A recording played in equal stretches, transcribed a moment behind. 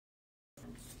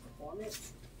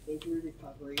performance, injury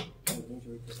recovery, and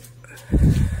injury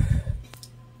prevention.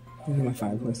 Look at my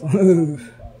fireplace. Starting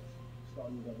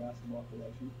with our basketball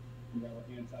collection, we got our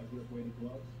anti-grip weighted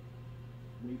gloves.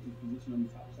 Weight is positioned on the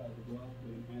top side of the glove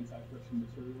with an anti-friction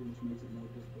material, which makes it more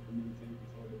difficult to maintain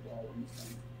control of the ball when you're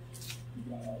playing. We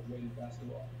got our weighted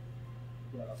basketball.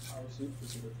 We got our power suit,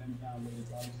 which is a 10-pound weighted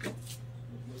body suit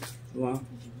with weight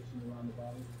positioned around the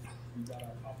body. We got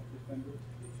our pop-up defender.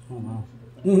 Oh wow.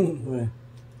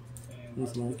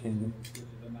 That's my candy. Which is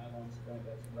a nylon spread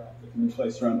that's wrapped. It can be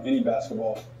placed around any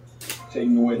basketball,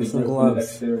 taking away the grip and gloves.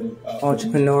 dexterity.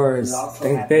 Entrepreneurs,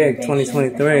 think big,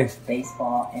 2023.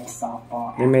 Baseball and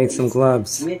softball. They made some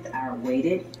gloves. With our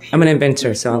weighted. I'm an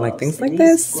inventor, so I like things like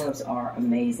this. These gloves are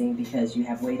amazing because you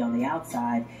have weight on the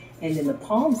outside, and then the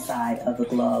palm side of the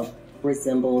glove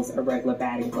resembles a regular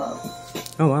batting glove.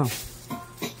 Oh wow.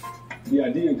 The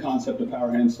idea and concept of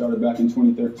Power Hands started back in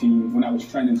 2013 when I was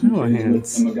training some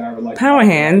kids with a MacGyver-like Power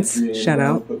Hands, shout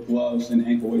out. Put gloves and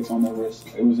ankle weights on their wrists.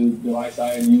 It was a device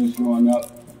I had used growing up.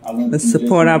 Let's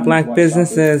support our black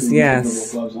businesses,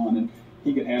 yes. Gloves on, and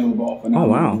he could handle the ball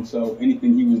phenomenally. Oh, wow. And so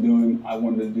anything he was doing, I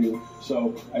wanted to do.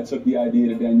 So I took the idea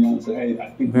to Danielle and said, hey, I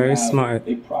think very we have smart.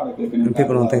 a product that can and impact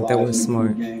people don't think that lives was in the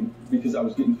smart. Game, because I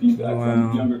was getting feedback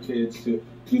from younger kids to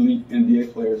elite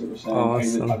NBA players that were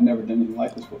saying, hey, I've never done anything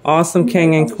like this before. Awesome,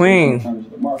 king and queen.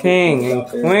 King and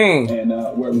queen.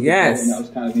 And, yes.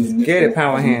 Get it,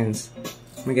 Power Hands.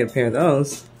 Let me get a pair of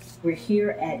those. We're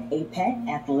here at APEC,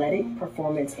 Athletic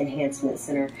Performance Enhancement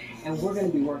Center, and we're going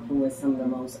to be working with some of the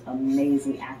most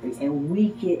amazing athletes, and we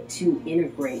get to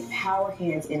integrate Power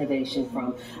Hands innovation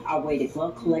from our weighted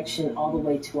glove collection all the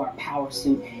way to our power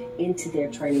suit into their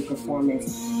training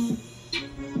performance.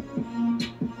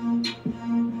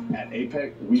 At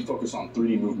APEC, we focus on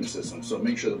 3D movement systems, so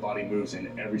make sure the body moves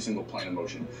in every single plane of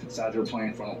motion: sagittal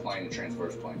plane, frontal plane, and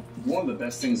transverse plane. One of the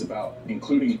best things about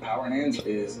including Power Hands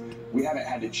is we haven't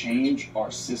had to change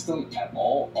our system at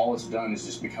all. All it's done is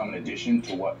just become an addition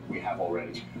to what we have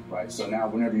already, right? So now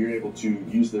whenever you're able to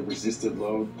use the resisted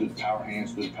load through the Power Hands,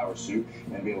 through the power suit,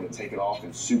 and be able to take it off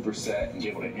and superset and be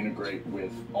able to integrate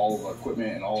with all of our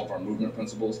equipment and all of our movement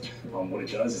principles, what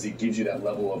it does is it gives you that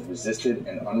level of resisted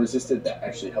and unresisted that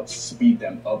actually helps speed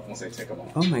them up once they take them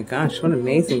off. Oh my gosh, what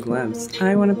amazing gloves.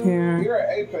 I want a pair. Here at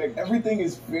APEC, everything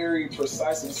is very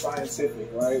precise and scientific,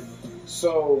 right?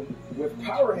 So with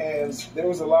Power Hands, there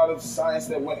was a lot of science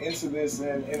that went into this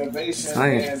and innovation.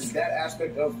 Science. And that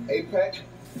aspect of APEC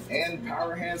and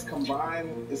Power Hands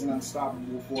combined is an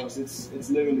unstoppable force. It's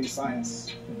literally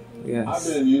science. Yes.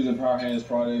 I've been using Power Hands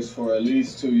products for at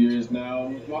least 2 years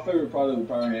now. My favorite product with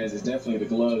Power Hands is definitely the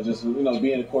glove. Just,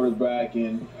 being a quarterback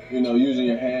and, using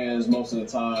your hands most of the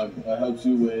time helps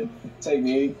you with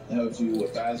technique, it helps you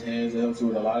with fast hands, it helps you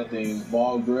with a lot of things.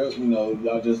 Ball grip,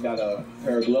 y'all just got a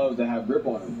pair of gloves that have grip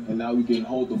on them. And now we can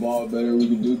hold the ball better. We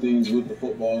can do things with the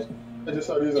footballs. I just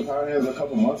started using Power Hands a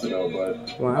couple months ago,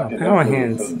 but wow, Power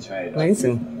Hands,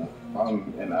 amazing.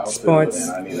 I'm in the outfield sports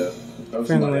and I need to throw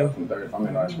somebody up from third. If I'm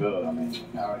in our field,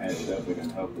 Power Hands definitely can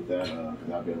help with that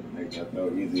because I'll be able to make that throw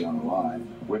easy on the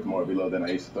line with more velo than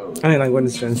I used to throw. I mean, like, what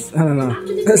is this? I don't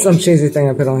know. That's some cheesy thing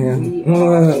I put on here. We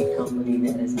are a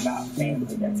company that is about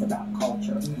family, that's about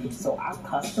culture. So our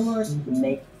customers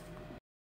make